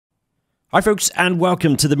Hi folks, and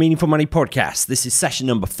welcome to the Meaningful Money Podcast. This is session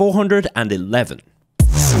number 411.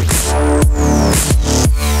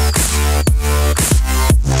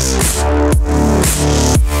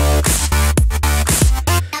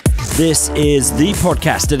 This is the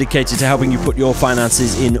podcast dedicated to helping you put your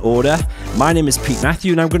finances in order. My name is Pete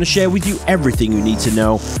Matthew, and I'm going to share with you everything you need to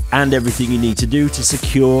know and everything you need to do to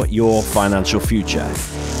secure your financial future.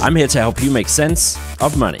 I'm here to help you make sense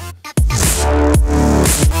of money.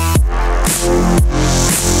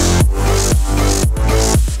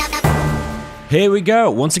 Here we go.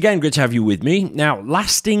 Once again, good to have you with me. Now,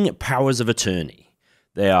 lasting powers of attorney.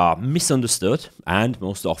 They are misunderstood and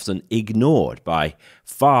most often ignored by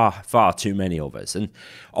far too many of us. And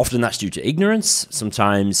often that's due to ignorance.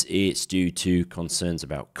 Sometimes it's due to concerns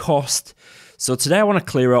about cost. So today I want to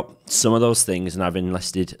clear up some of those things, and I've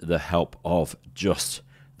enlisted the help of just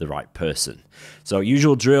the right person. So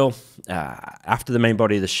usual drill, after the main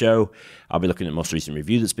body of the show, I'll be looking at the most recent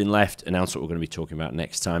review that's been left, announce what we're going to be talking about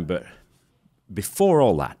next time. But before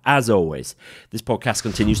all that, as always, this podcast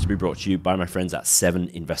continues to be brought to you by my friends at 7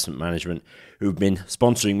 Investment Management, who've been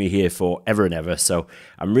sponsoring me here for ever and ever. So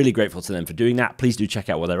I'm really grateful to them for doing that. Please do check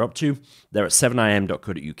out what they're up to. They're at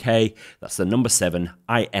 7im.co.uk. That's the number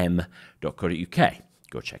 7im.co.uk.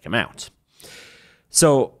 Go check them out.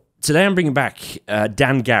 So today I'm bringing back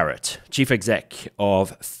Dan Garrett, Chief Exec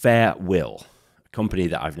of Farewill, a company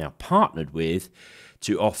that I've now partnered with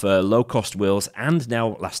to offer low-cost wills and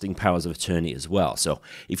now lasting powers of attorney as well. So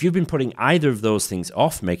if you've been putting either of those things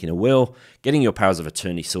off, making a will, getting your powers of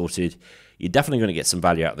attorney sorted, you're definitely going to get some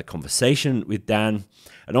value out of the conversation with Dan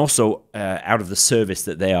and also out of the service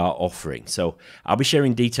that they are offering. So I'll be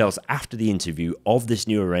sharing details after the interview of this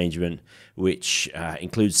new arrangement, which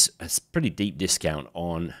includes a pretty deep discount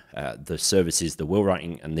on the services, the will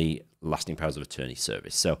writing and the lasting powers of attorney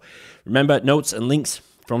service. So remember, notes and links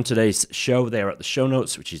from today's show, they are at the show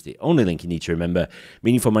notes, which is the only link you need to remember,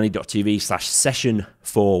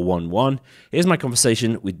 meaningfulmoney.tv/session411. Here's my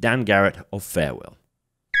conversation with Dan Garrett of Farewill.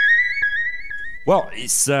 Well,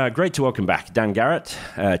 it's great to welcome back Dan Garrett,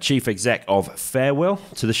 Chief Exec of Farewill,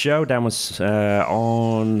 to the show. Dan was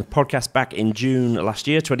on the podcast back in June last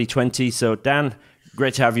year, 2020. So Dan,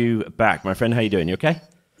 great to have you back. My friend, how you doing? You okay?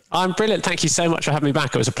 I'm brilliant. Thank you so much for having me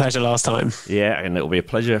back. It was a pleasure last time. Yeah, and it'll be a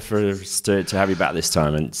pleasure for us to have you back this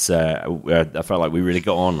time. And it's, I felt like we really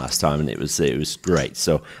got on last time, and it was great.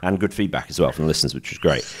 So, and good feedback as well from the listeners, which was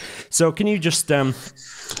great. So, can you just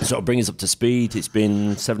sort of bring us up to speed? It's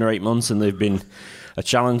been 7 or 8 months, and they've been a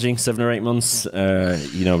challenging 7 or 8 months,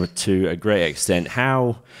 to a great extent.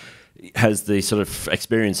 How has the sort of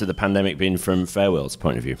experience of the pandemic been from Farewill's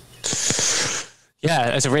point of view? Yeah,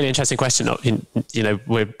 it's a really interesting question.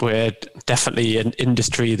 We're definitely an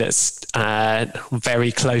industry that's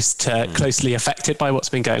very closely affected by what's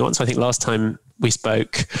been going on. So I think last time we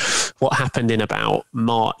spoke, what happened in about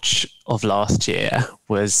March of last year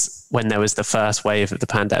was when there was the first wave of the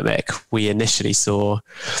pandemic. We initially saw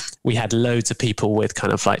we had loads of people with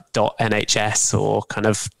kind of like .nhs or kind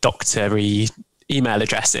of doctor-y email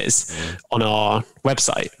addresses on our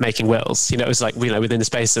website making wills. It was like, within the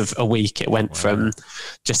space of a week, it went from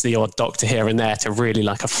just the odd doctor here and there to really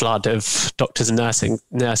like a flood of doctors and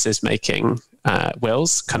nurses making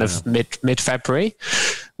wills kind of mid-February,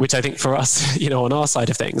 which I think for us, on our side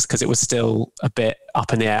of things, because it was still a bit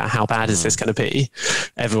up in the air, how bad is this going to be?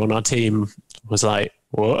 Everyone on our team was like,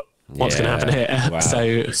 what's going to happen here? Wow. So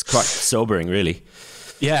it's quite sobering, really.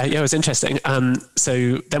 Yeah, it was interesting.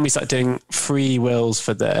 So then we started doing free wills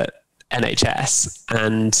for the NHS,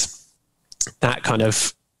 and that kind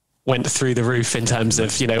of went through the roof in terms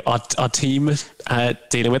of, our team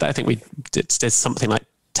dealing with it. I think we did something like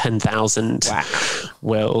 10,000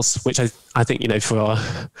 wills, which I think,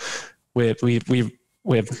 we're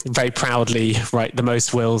very proudly write the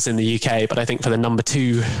most wills in the UK, but I think for the number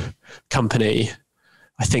 2 company,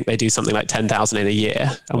 I think they do something like 10,000 in a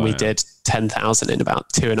year, and we did 10,000 in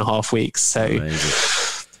about 2.5 weeks. So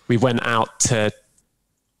we went out to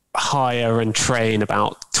hire and train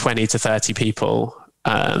about 20 to 30 people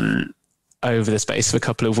over the space of a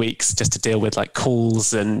couple of weeks just to deal with like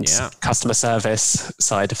calls and customer service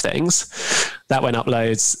side of things. That went up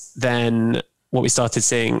loads. Then what we started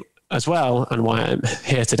seeing as well, and why I'm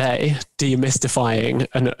here today, demystifying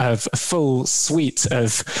a full suite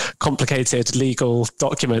of complicated legal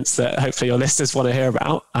documents that hopefully your listeners want to hear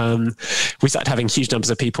about. We started having huge numbers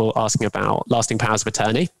of people asking about lasting powers of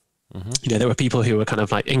attorney. Mm-hmm. There were people who were kind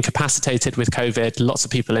of like incapacitated with COVID, lots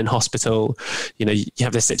of people in hospital. You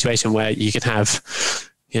have this situation where you could have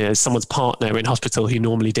someone's partner in hospital who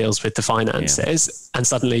normally deals with the finances, and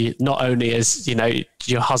suddenly not only is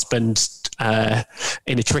your husband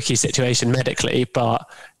in a tricky situation medically, but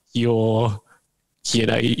your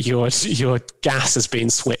gas has been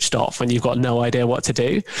switched off and you've got no idea what to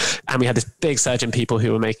do. And we had this big surge in people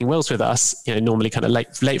who were making wills with us, normally kind of late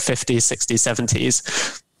 50s, 60s,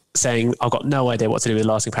 70s, saying, I've got no idea what to do with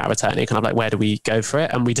lasting power of attorney. Kind of like, where do we go for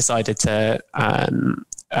it? And we decided to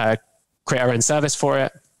create our own service for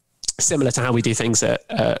it, similar to how we do things at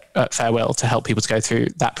Farewill, to help people to go through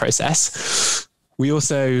that process. We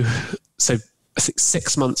also, I think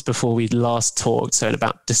 6 months before we last talked, so in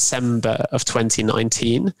about December of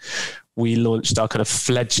 2019, we launched our kind of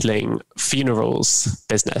fledgling funerals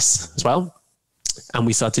business as well. And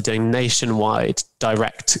we started doing nationwide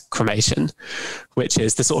direct cremation, which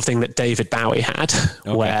is the sort of thing that David Bowie had,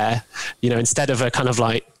 where, instead of a kind of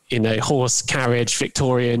like, horse carriage,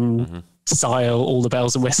 Victorian style, all the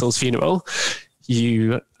bells and whistles funeral,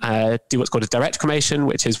 you do what's called a direct cremation,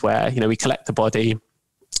 which is where, we collect the body,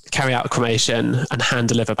 carry out a cremation and hand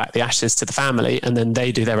deliver back the ashes to the family, and then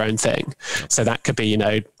they do their own thing. So that could be,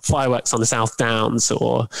 fireworks on the South Downs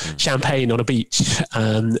or champagne on a beach,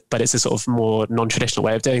 but it's a sort of more non-traditional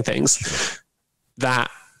way of doing things. That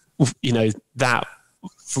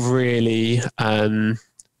really, there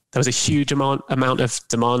was a huge amount of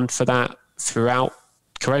demand for that throughout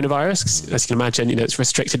coronavirus. As you can imagine, it's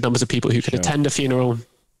restricted numbers of people who could attend a funeral,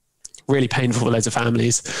 really painful for loads of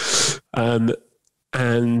families.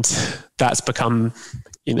 And that's become,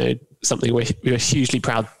 something we were hugely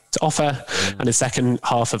proud to offer. And the second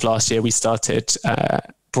half of last year, we started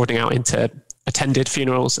broadening out into attended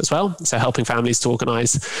funerals as well. So helping families to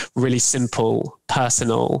organise really simple,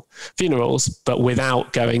 personal funerals, but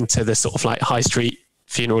without going to the sort of like high street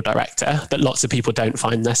funeral director that lots of people don't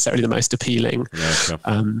find necessarily the most appealing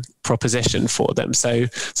proposition for them. So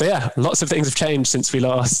yeah, lots of things have changed since we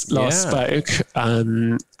last spoke.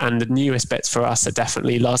 And the newest bits for us are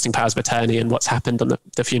definitely lasting powers of attorney and what's happened on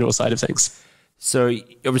the funeral side of things. So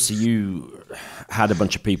obviously you had a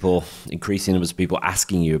bunch of people, increasing numbers of people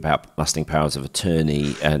asking you about lasting powers of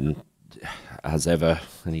attorney, and as ever,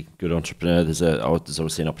 any good entrepreneur, there's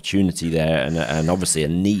obviously an opportunity there and obviously a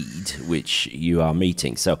need which you are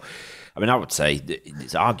meeting. So, I would say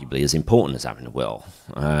it's arguably as important as having a will.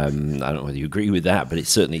 I don't know whether you agree with that, but it's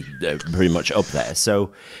certainly pretty much up there. So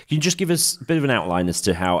can you just give us a bit of an outline as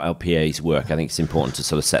to how LPAs work? I think it's important to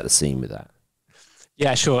sort of set the scene with that.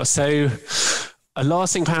 Yeah, sure. So a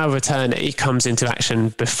lasting power of attorney comes into action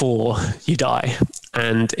before you die,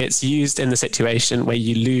 and it's used in the situation where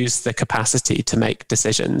you lose the capacity to make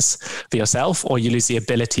decisions for yourself, or you lose the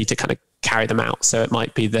ability to kind of carry them out. So it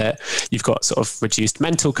might be that you've got sort of reduced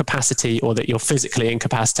mental capacity, or that you're physically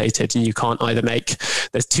incapacitated and you can't either make.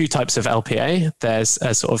 There's two types of LPA. There's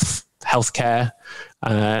a sort of healthcare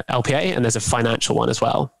LPA, and there's a financial one as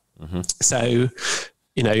well. So,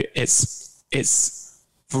 it's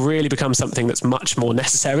really become something that's much more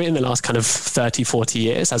necessary in the last kind of 30, 40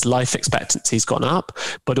 years as life expectancy's gone up,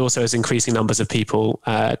 but also as increasing numbers of people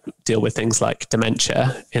deal with things like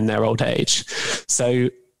dementia in their old age. So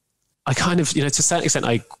I kind of, to a certain extent,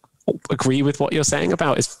 I agree with what you're saying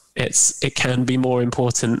about it can be more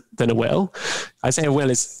important than a will. I say a will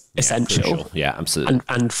is essential. Crucial. Yeah, absolutely.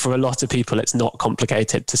 And for a lot of people, it's not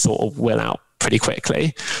complicated to sort of will out pretty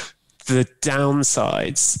quickly. The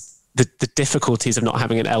downsides, the difficulties of not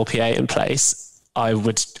having an LPA in place, I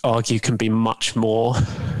would argue can be much more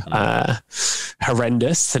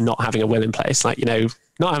horrendous than not having a will in place. Like,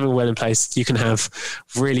 not having a will in place, you can have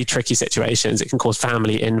really tricky situations. It can cause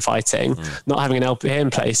family infighting. Not having an LPA in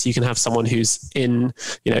place, you can have someone who's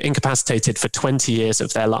incapacitated for 20 years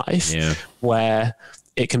of their life, where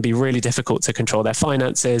it can be really difficult to control their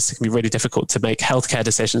finances. It can be really difficult to make healthcare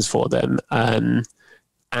decisions for them.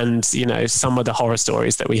 And, some of the horror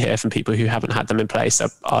stories that we hear from people who haven't had them in place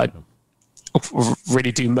are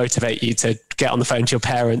really do motivate you to get on the phone to your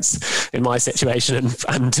parents in my situation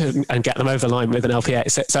and get them over the line with an LPA.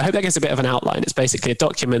 So I hope that gives a bit of an outline. It's basically a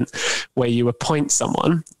document where you appoint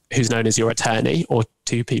someone who's known as your attorney, or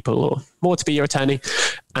two people or more to be your attorney,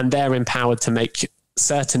 and they're empowered to make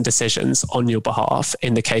certain decisions on your behalf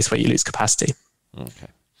in the case where you lose capacity. Okay.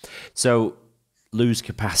 So lose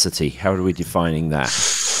capacity, how are we defining that?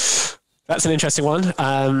 That's an interesting one.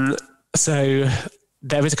 So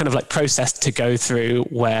there is a kind of like process to go through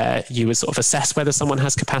where you would sort of assess whether someone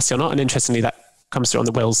has capacity or not. And interestingly, that comes through on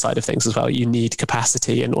the will side of things as well. You need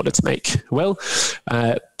capacity in order to make a will,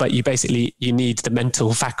 but you need the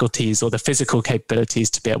mental faculties or the physical capabilities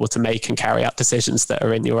to be able to make and carry out decisions that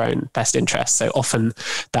are in your own best interest. So often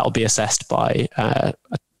that will be assessed by a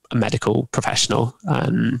medical professional.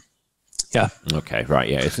 Yeah. Okay, right,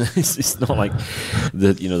 yeah. It's not like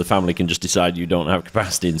the family can just decide you don't have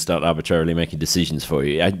capacity and start arbitrarily making decisions for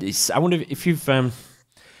you. I wonder if you've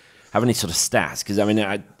have any sort of stats, because I mean,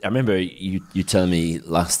 I remember you telling me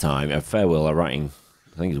last time at Farewill are writing,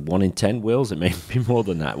 I think it's 1 in 10 wills. It may be more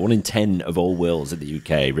than that. 1 in 10 of all wills in the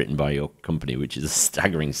UK written by your company, which is a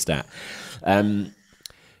staggering stat.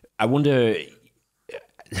 I wonder,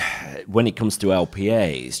 when it comes to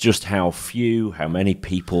LPAs, just how many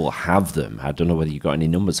people have them. I don't know whether you've got any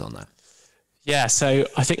numbers on that. Yeah, so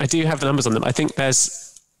I think I do have the numbers on them. I think there's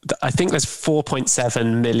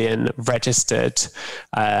 4.7 million registered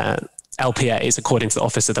LPAs according to the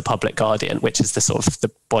Office of the Public Guardian, which is the sort of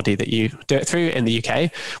the body that you do it through in the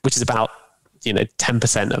UK, which is about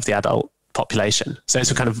 10% of the adult population. So it's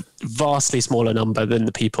a kind of vastly smaller number than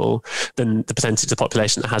the percentage of the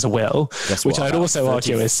population that has a will, which I'd also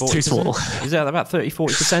argue is too small. Is that about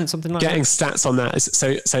 30-40%, something like that? Getting stats on that is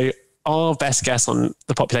so our best guess on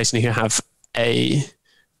the population who have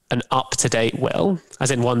an up-to-date will,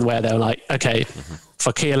 as in one where they're like, okay, if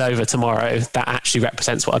I keel over tomorrow, that actually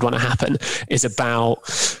represents what I'd want to happen, is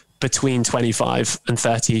about between 25 and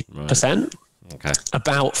 30%. Right. Okay.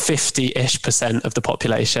 About 50-ish% of the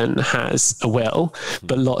population has a will,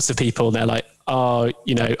 but lots of people, they're like, oh,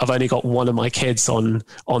 I've only got one of my kids on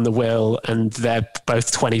the will and they're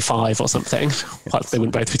both 25 or something. Well, they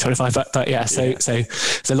wouldn't both be 25, but yeah. So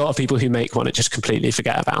there's a lot of people who make one and just completely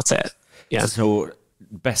forget about it. Yeah. So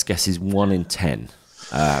best guess is 1 in 10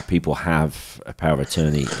 people have a power of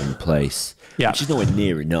attorney in place, which is nowhere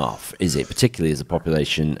near enough, is it? Particularly as the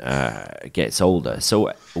population gets older.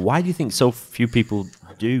 So why do you think so few people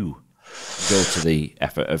do go to the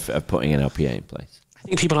effort of putting an LPA in place? I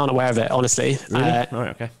think people aren't aware of it, honestly. Really? Right,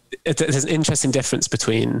 okay. There's an interesting difference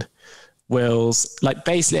between wills. Like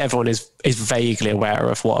basically everyone is vaguely aware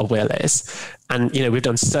of what a will is. And, we've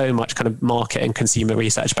done so much kind of market and consumer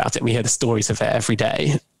research about it, and we hear the stories of it every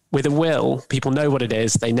day. With a will, people know what it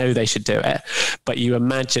is, they know they should do it, but you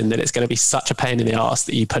imagine that it's going to be such a pain in the arse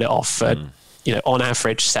that you put it off for, on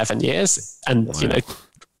average 7 years. And,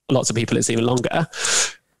 lots of people it's even longer.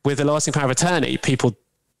 With a lasting power of attorney, people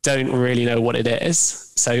don't really know what it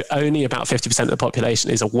is. So only about 50% of the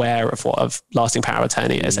population is aware of what a lasting power of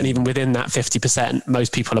attorney is. And even within that 50%,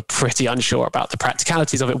 most people are pretty unsure about the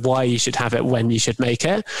practicalities of it, why you should have it, when you should make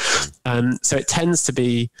it. So it tends to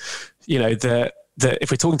be,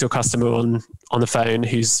 if we're talking to a customer on the phone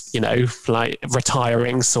who's, like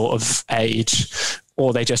retiring sort of age,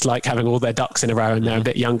 or they just like having all their ducks in a row and they're a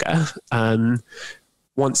bit younger,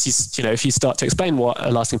 once if you start to explain what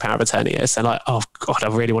a lasting power of attorney is, they're like, oh God, I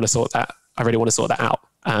really want to sort that out.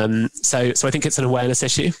 So I think it's an awareness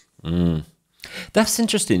issue. That's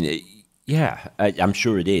interesting. Yeah, I'm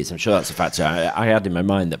sure it is. I'm sure that's a factor. I had in my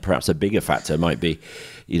mind that perhaps a bigger factor might be,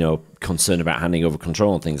 concern about handing over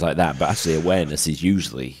control and things like that. But actually, awareness is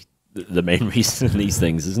usually the main reason in these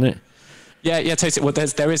things, isn't it? Yeah, totally. Well,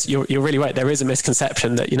 there is. You're really right. There is a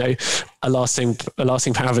misconception that a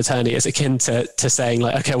lasting power of attorney is akin to saying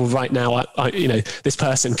like, okay, well, right now, this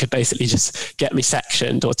person could basically just get me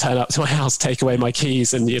sectioned or turn up to my house, take away my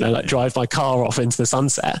keys, and like drive my car off into the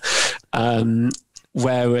sunset.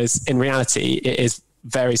 Whereas in reality, it is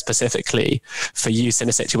very specifically for use in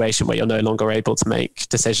a situation where you're no longer able to make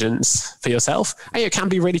decisions for yourself. And it can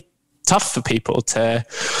be really tough for people to,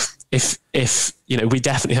 if we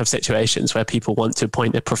definitely have situations where people want to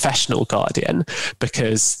appoint a professional guardian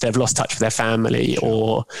because they've lost touch with their family,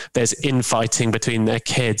 or there's infighting between their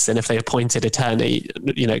kids. And if they appointed attorney,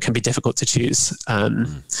 it can be difficult to choose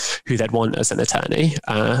who they'd want as an attorney.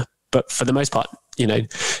 But for the most part,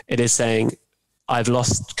 it is saying, I've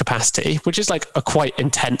lost capacity, which is like a quite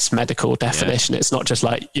intense medical definition. Yeah. It's not just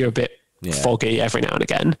like you're a bit foggy every now and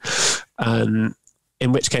again.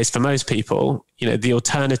 In which case, for most people, the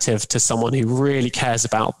alternative to someone who really cares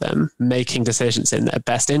about them making decisions in their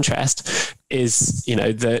best interest is,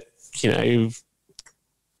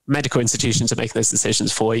 medical institutions are making those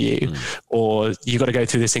decisions for you, or you've got to go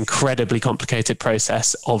through this incredibly complicated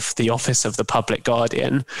process of the Office of the Public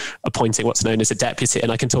Guardian appointing what's known as a deputy.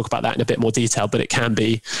 And I can talk about that in a bit more detail, but it can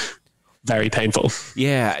be very painful.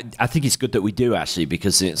 Yeah, I think it's good that we do, actually,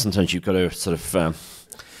 because sometimes you've got to sort of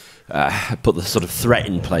put the sort of threat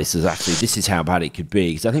in place as actually this is how bad it could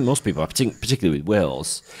be. Because I think most people, particularly with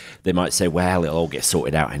wills, they might say, well, it'll all get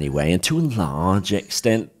sorted out anyway. And to a large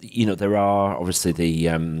extent, there are obviously the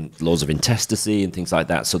laws of intestacy and things like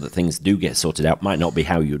that, so that things do get sorted out. Might not be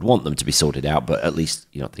how you'd want them to be sorted out, but at least,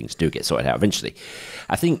 things do get sorted out eventually.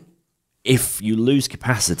 I think if you lose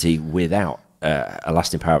capacity without a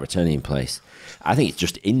lasting power of attorney in place, I think it's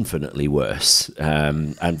just infinitely worse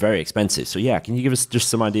and very expensive. So yeah, can you give us just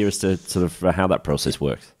some idea as to sort of how that process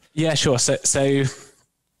works? Yeah, sure. So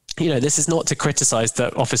this is not to criticize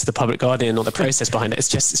the Office of the Public Guardian or the process behind it. It's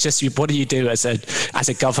just what do you do as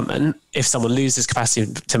a government if someone loses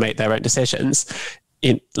capacity to make their own decisions?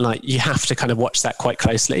 You have to kind of watch that quite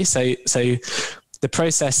closely. So the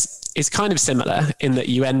process is kind of similar in that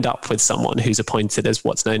you end up with someone who's appointed as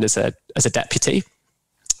what's known as a deputy,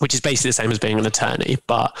 which is basically the same as being an attorney,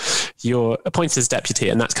 but you're appointed as deputy,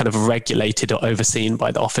 and that's kind of regulated or overseen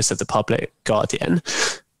by the Office of the Public Guardian.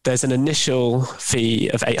 There's an initial fee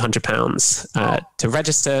of £800 to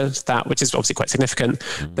register that, which is obviously quite significant.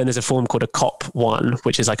 Then there's a form called a COP1,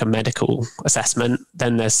 which is like a medical assessment.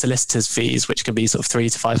 Then there's solicitors' fees, which can be sort of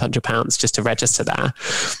 £300 to £500 just to register that.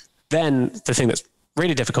 Then the thing that's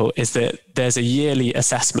really difficult is that there's a yearly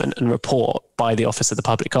assessment and report by the Office of the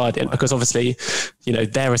Public Guardian, because obviously,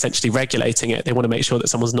 they're essentially regulating it. They want to make sure that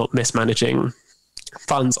someone's not mismanaging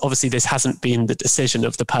funds. Obviously, this hasn't been the decision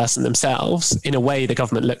of the person themselves. In a way, the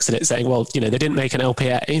government looks at it saying, well, they didn't make an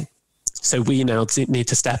LPA, so we now need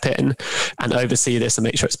to step in and oversee this and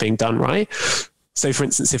make sure it's being done right. So, for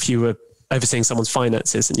instance, if you were overseeing someone's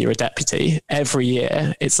finances and you're a deputy, every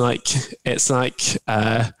year it's like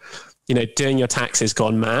doing your taxes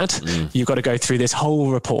gone mad. You've got to go through this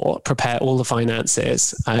whole report, prepare all the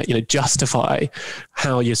finances, justify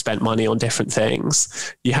how you spent money on different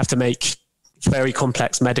things. You have to make very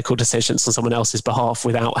complex medical decisions on someone else's behalf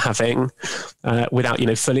without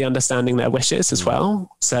fully understanding their wishes as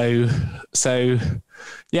well. So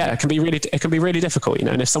yeah, it can be really difficult,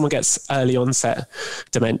 and if someone gets early onset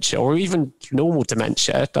dementia or even normal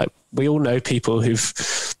dementia, like we all know people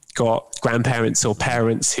who've got grandparents or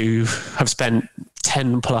parents who have spent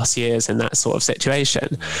 10 plus years in that sort of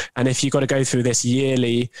situation. And if you've got to go through this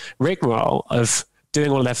yearly rigmarole of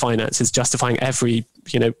doing all of their finances, justifying every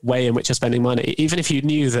way in which you're spending money, even if you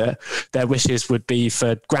knew that their wishes would be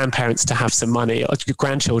for grandparents to have some money or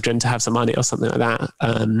grandchildren to have some money or something like that.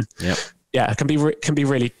 Yeah, it can be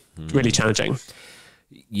really challenging.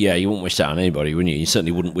 Yeah, you wouldn't wish that on anybody, wouldn't you? You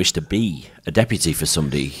certainly wouldn't wish to be a deputy for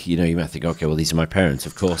somebody. You might think, okay, well, these are my parents.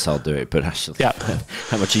 Of course I'll do it. But actually,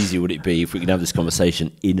 how much easier would it be if we can have this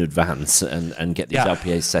conversation in advance and get these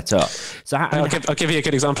LPAs set up? So I'll give you a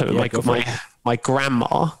good example. My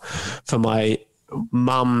grandma, for my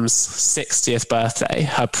mum's 60th birthday,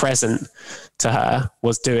 her present to her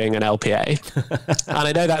was doing an LPA. And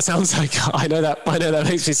I know that sounds like, I know that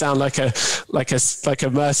makes me sound like a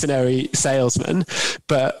mercenary salesman,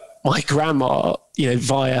 but my grandma,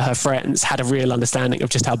 via her friends, had a real understanding of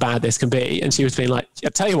just how bad this can be. And she was being like, I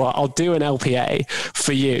tell you what, I'll do an LPA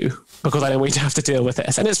for you because I don't want you to have to deal with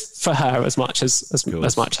this. And it's for her as much as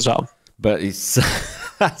much as well. But it's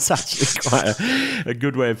that's actually quite a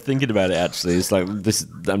good way of thinking about it, actually. It's like,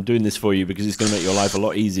 I'm doing this for you because it's going to make your life a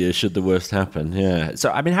lot easier should the worst happen. Yeah.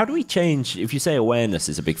 So, I mean, how do we change, if you say awareness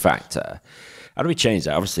is a big factor, how do we change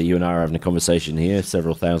that? Obviously, you and I are having a conversation here.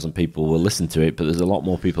 Several thousand people will listen to it, but there's a lot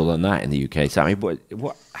more people than that in the UK. So, I mean,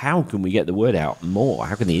 how can we get the word out more?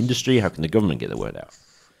 How can the industry, how can the government get the word out?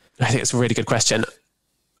 I think it's a really good question.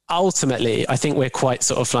 Ultimately, I think we're quite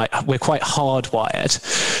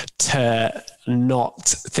hardwired to not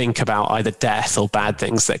think about either death or bad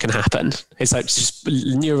things that can happen. It's like just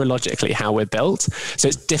neurologically how we're built. So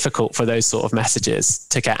it's difficult for those sort of messages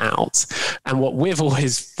to get out. And what we've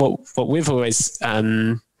always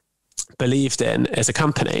believed in as a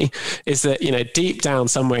company is that, deep down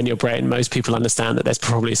somewhere in your brain, most people understand that there's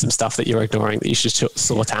probably some stuff that you're ignoring that you should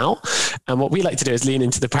sort out. And what we like to do is lean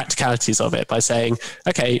into the practicalities of it by saying,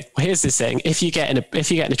 okay, well, here's this thing. If you get in a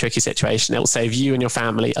tricky situation, it will save you and your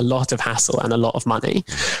family a lot of hassle and a lot of money.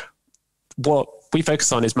 What we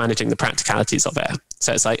focus on is managing the practicalities of it.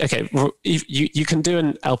 So it's like, okay, you can do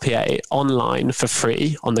an LPA online for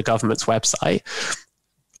free on the government's website.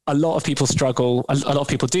 A lot of people struggle. A lot of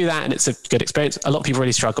people do that, and it's a good experience. A lot of people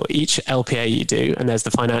really struggle. Each LPA you do, and there's the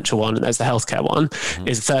financial one, and there's the healthcare one,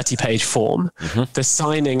 is a 30-page form. The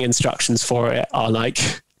signing instructions for it are like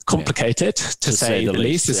complicated, to say the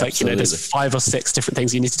least. It's like, there's 5 or 6 different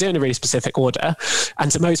things you need to do in a really specific order.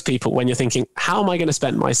 And to most people, when you're thinking, how am I going to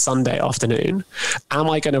spend my Sunday afternoon? Am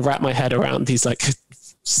I going to wrap my head around these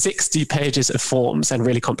 60 pages of forms and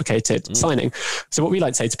really complicated signing? So what we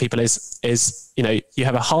like to say to people is you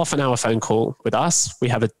have a half an hour phone call with us. We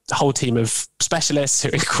have a whole team of specialists who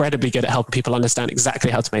are incredibly good at helping people understand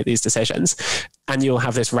exactly how to make these decisions. And you'll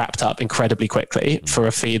have this wrapped up incredibly quickly for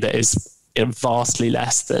a fee that is vastly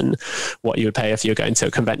less than what you would pay if you were going to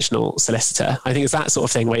a conventional solicitor. I think it's that sort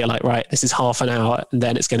of thing where you're like, right, this is half an hour and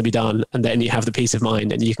then it's going to be done. And then you have the peace of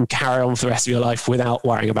mind and you can carry on for the rest of your life without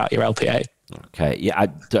worrying about your LPA. Okay. Yeah, I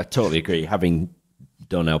totally agree. Having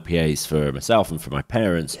done LPAs for myself and for my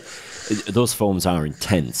parents, those forms are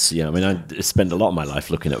intense. I mean, I spend a lot of my life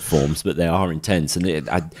looking at forms, but they are intense. And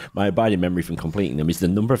my abiding memory from completing them is the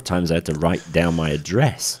number of times I had to write down my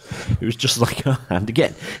address. It was just like, and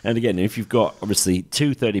again. And if you've got, obviously,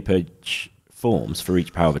 2 30-page forms for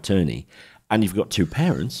each power of attorney, and you've got 2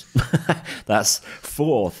 parents, that's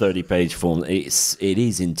 4 30-page forms. It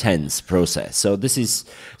is intense process. So this is,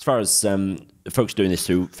 as far as folks doing this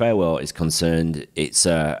through Farewill is concerned, it's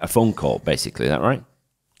a phone call, basically. Is that right?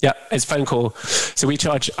 Yeah, it's a phone call. So we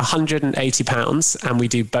charge £180 and we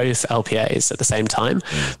do both LPAs at the same time.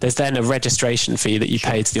 There's then a registration fee that you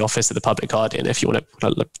pay to the Office of the Public Guardian if you want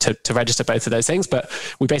to register both of those things. But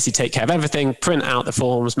we basically take care of everything, print out the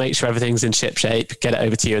forms, make sure everything's in ship shape, get it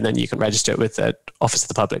over to you, and then you can register it with the Office of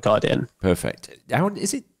the Public Guardian. Perfect. How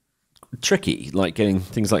is it tricky, like getting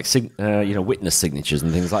things like witness signatures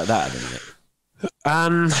and things like that?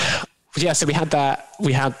 Yeah, so we had that.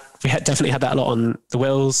 We had definitely had that a lot on the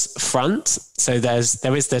wills front. So there is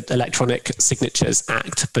the Electronic Signatures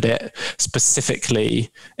Act, but it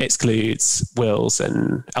specifically excludes wills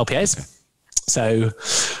and LPAs. Okay. So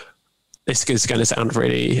this is going to sound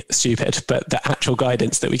really stupid, but the actual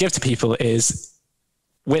guidance that we give to people is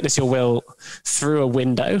witness your will through a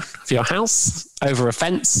window of your house, over a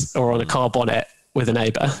fence, or on a car bonnet with a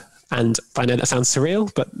neighbour. And I know that sounds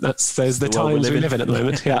surreal, but those are the times we live in at the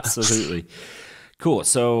moment. Yeah, absolutely. Cool.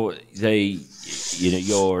 So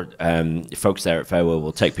your folks there at Farewill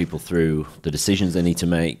will take people through the decisions they need to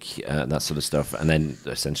make, that sort of stuff, and then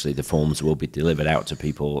essentially the forms will be delivered out to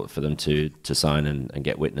people for them to sign and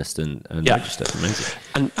get witnessed and register. Amazing.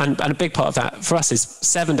 And a big part of that for us is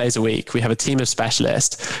 7 days a week. We have a team of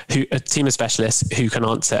specialists who can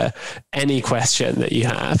answer any question that you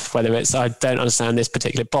have, whether it's I don't understand this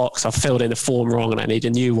particular box, I've filled in the form wrong and I need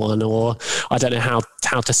a new one, or I don't know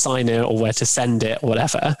how to sign it or where to send it or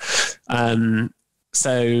whatever.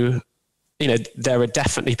 So, there are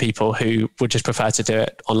definitely people who would just prefer to do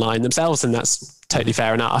it online themselves, and that's totally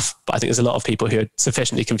fair enough. But I think there's a lot of people who are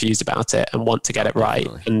sufficiently confused about it and want to get it right.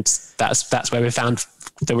 Definitely. And that's where we found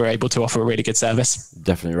that we're able to offer a really good service.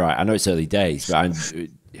 Definitely right. I know it's early days, but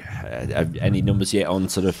any numbers yet on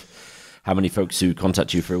sort of how many folks who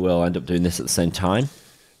contact you for a will end up doing this at the same time?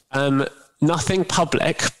 Nothing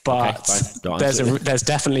public, but okay, there's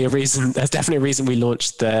definitely a reason. There's definitely a reason we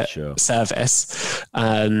launched the service.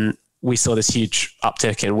 We saw this huge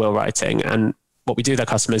uptick in will writing, and what we do with our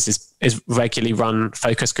customers is regularly run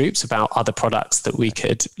focus groups about other products that we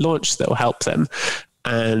could launch that will help them.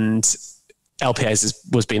 And LPAs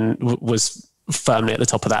was firmly at the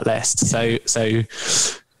top of that list. So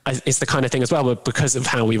it's the kind of thing as well, but because of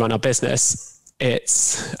how we run our business,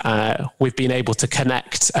 we've been able to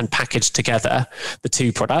connect and package together the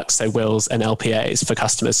 2 products, so wills and LPAs, for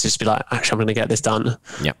customers to just be like, actually, I'm going to get this done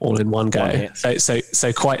all in one go.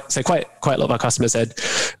 So quite a lot of our customers said,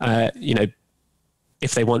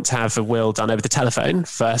 if they want to have a will done over the telephone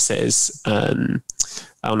versus on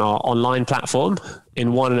our online platform in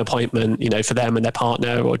an appointment, for them and their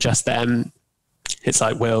partner or just them. It's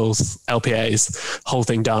like wills, LPAs, whole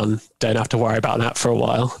thing done. Don't have to worry about that for a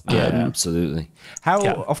while. Yeah, absolutely. How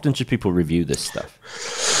often should people review this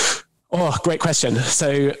stuff? Oh, great question.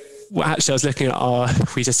 So actually I was looking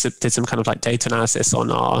at we just did some kind of like data analysis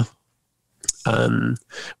on our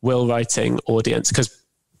will writing audience, because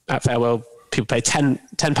at Farewill, people pay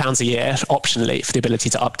 £10 a year optionally for the ability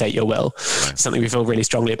to update your will. Right. Something we feel really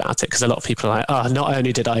strongly about it, because a lot of people are like, not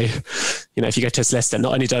only did I, if you go to a solicitor,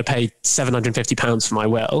 not only did I pay £750 for my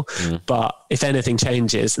will, but if anything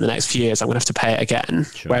changes in the next few years, I'm going to have to pay it again.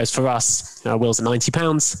 Sure. Whereas for us, our wills are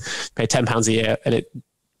 £90, pay £10 a year, and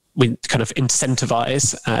we kind of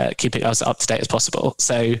incentivize keeping us up to date as possible.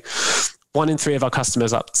 So 1 in 3 of our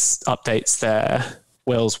customers updates their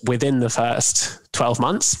wills within the first 12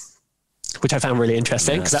 months. Which I found really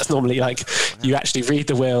interesting, because that's normally like you actually read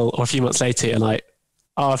the will, or a few months later you're like,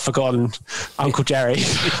 I've forgotten Uncle Jerry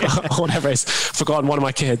or whatever it is, forgotten one of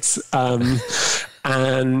my kids. And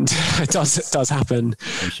it does happen.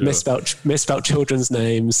 Sure. Misspelt children's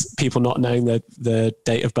names, people not knowing the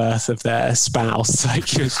date of birth of their spouse. Like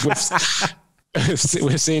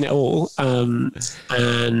we've seen it all.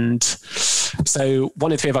 And so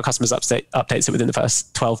 1 in 3 of our customers updates it within the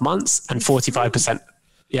first 12 months, and 45%.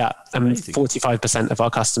 Yeah, and 45% of our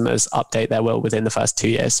customers update their will within the first 2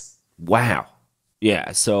 years. Wow.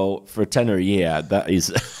 Yeah, so for a tenner a year, that is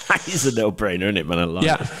that is a no-brainer, isn't it, man? I love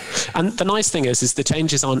Yeah. And the nice thing is the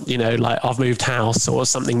changes aren't, like I've moved house or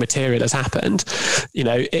something material has happened.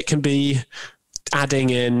 It can be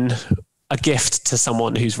adding in a gift to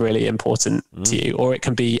someone who's really important to you, or it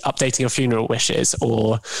can be updating your funeral wishes,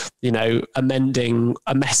 or, amending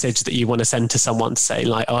a message that you want to send to someone to say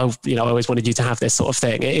like, oh, I always wanted you to have this sort of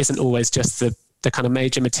thing. It isn't always just the kind of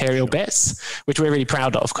major material bits, which we're really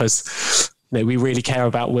proud of, because we really care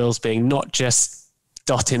about wills being not just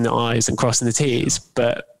dotting the I's and crossing the T's,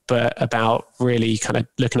 but about really kind of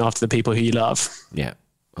looking after the people who you love. Yeah,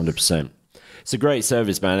 100%. It's a great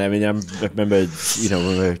service, man. I mean, I remember,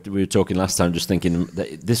 when we were talking last time, just thinking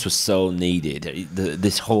that this was so needed.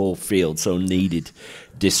 This whole field so needed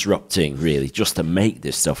disrupting, really, just to make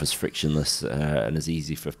this stuff as frictionless and as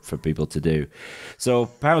easy for people to do. So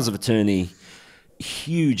powers of attorney,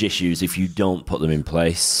 huge issues if you don't put them in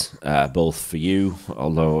place, both for you,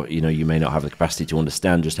 although you may not have the capacity to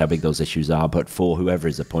understand just how big those issues are, but for whoever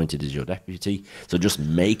is appointed as your deputy. So just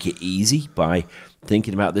make it easy by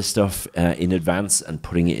thinking about this stuff in advance and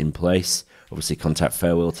putting it in place. Obviously contact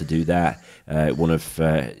Farewill to do that. One of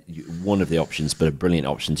the options, but a brilliant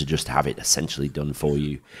option to just have it essentially done for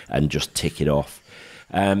you and just tick it off.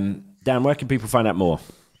 Dan, where can people find out more?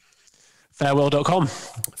 Farewill.com.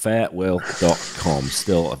 Farewill.com.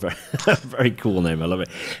 Still a very, very cool name. I love it.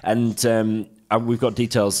 And we've got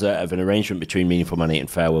details of an arrangement between Meaningful Money and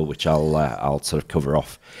Farewill, which I'll sort of cover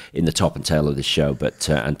off in the top and tail of this show, but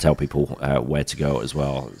and tell people where to go as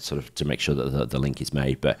well, sort of to make sure that the link is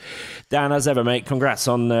made. But Dan, as ever, mate, congrats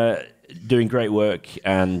on doing great work,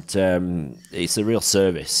 and it's a real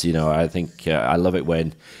service. I think I love it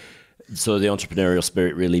when sort of the entrepreneurial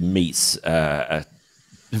spirit really meets a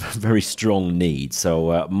very strong need.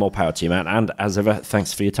 So more power to you, man. And as ever,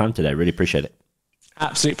 thanks for your time today. Really appreciate it.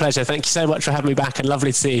 Absolute pleasure. Thank you so much for having me back, and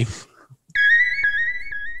lovely to see you.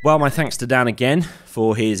 Well, my thanks to Dan again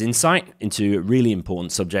for his insight into a really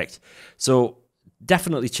important subject. So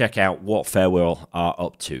definitely check out what Farewill are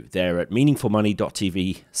up to. They're at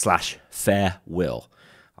meaningfulmoney.tv/Farewill.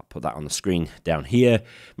 I'll put that on the screen down here.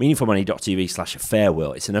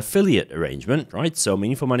 meaningfulmoney.tv/Farewill. It's an affiliate arrangement, right? So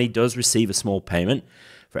Meaningful Money does receive a small payment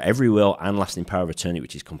for every will and lasting power of attorney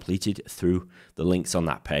which is completed through the links on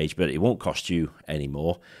that page, but it won't cost you any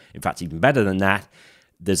more. In fact, even better than that,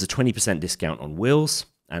 there's a 20% discount on wills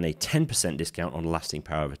and a 10% discount on lasting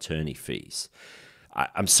power of attorney fees.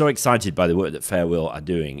 I'm so excited by the work that Farewill are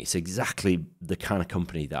doing. It's exactly the kind of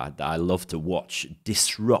company that I love to watch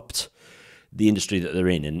disrupt the industry that they're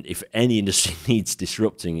in. And if any industry needs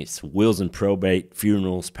disrupting, it's wills and probate,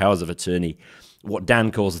 funerals, powers of attorney, what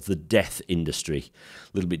Dan calls the death industry.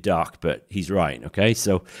 A little bit dark, but he's right, okay?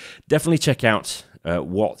 So definitely check out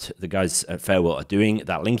what the guys at Farewill are doing.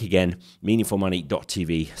 That link again,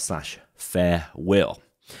 meaningfulmoney.tv/Farewill.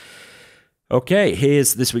 Okay,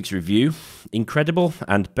 here's this week's review. Incredible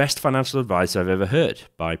and best financial advice I've ever heard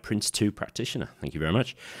by Prince 2 practitioner. Thank you very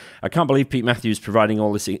much. I can't believe Pete Matthews providing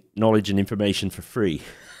all this knowledge and information for free.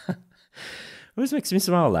 Always makes me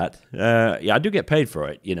smile, that. Yeah, I do get paid for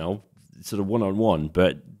it, sort of one-on-one,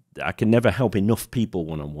 but I can never help enough people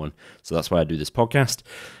one-on-one. So that's why I do this podcast.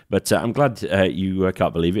 But I'm glad you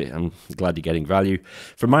can't believe it. I'm glad you're getting value.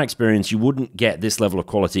 From my experience, you wouldn't get this level of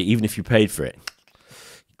quality even if you paid for it.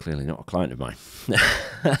 Clearly not a client of mine.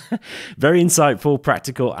 Very insightful,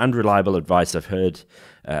 practical, and reliable advice I've heard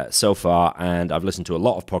so far, and I've listened to a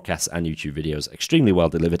lot of podcasts and YouTube videos, extremely well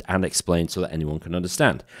delivered and explained so that anyone can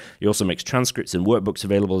understand. He also makes transcripts and workbooks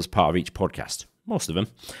available as part of each podcast, most of them.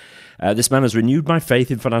 This man has renewed my faith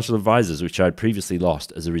in financial advisors, which I had previously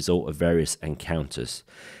lost as a result of various encounters.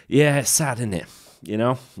 Yeah, it's sad, isn't it?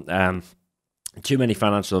 Too many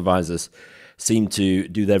financial advisors seem to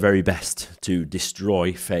do their very best to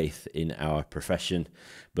destroy faith in our profession,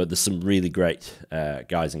 but there's some really great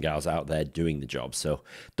guys and gals out there doing the job. So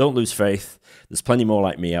don't lose faith. There's plenty more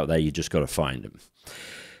like me out there. You just got to find them.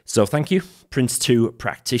 So thank you, Prince 2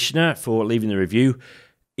 practitioner, for leaving the review.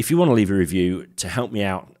 If you want to leave a review to help me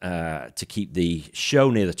out to keep the show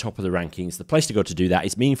near the top of the rankings, the place to go to do that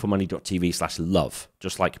is meaningfulmoney.tv/love,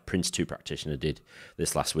 just like Prince 2 practitioner did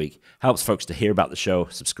this last week. Helps folks to hear about the show,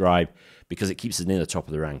 subscribe, because it keeps us near the top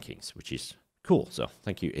of the rankings, which is cool. So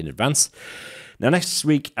thank you in advance. Now, next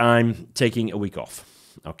week, I'm taking a week off.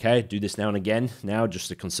 Okay, do this now and again, now just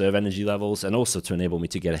to conserve energy levels and also to enable me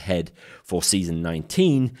to get ahead for season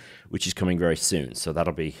 19, which is coming very soon. So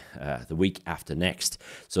that'll be the week after next.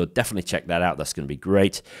 So definitely check that out. That's going to be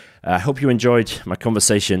great. I hope you enjoyed my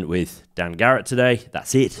conversation with Dan Garrett today.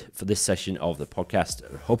 That's it for this session of the podcast.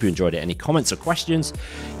 I hope you enjoyed it. Any comments or questions,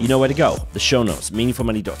 you know where to go. The show notes,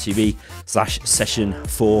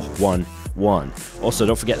 meaningfulmoney.tv/session411. Also,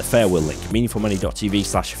 don't forget the Farewill link,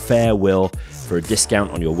 meaningfulmoney.tv/Farewill for a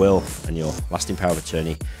discount on your will and your lasting power of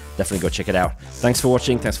attorney. Definitely go check it out. Thanks for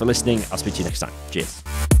watching. Thanks for listening. I'll speak to you next time.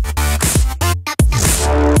 Cheers.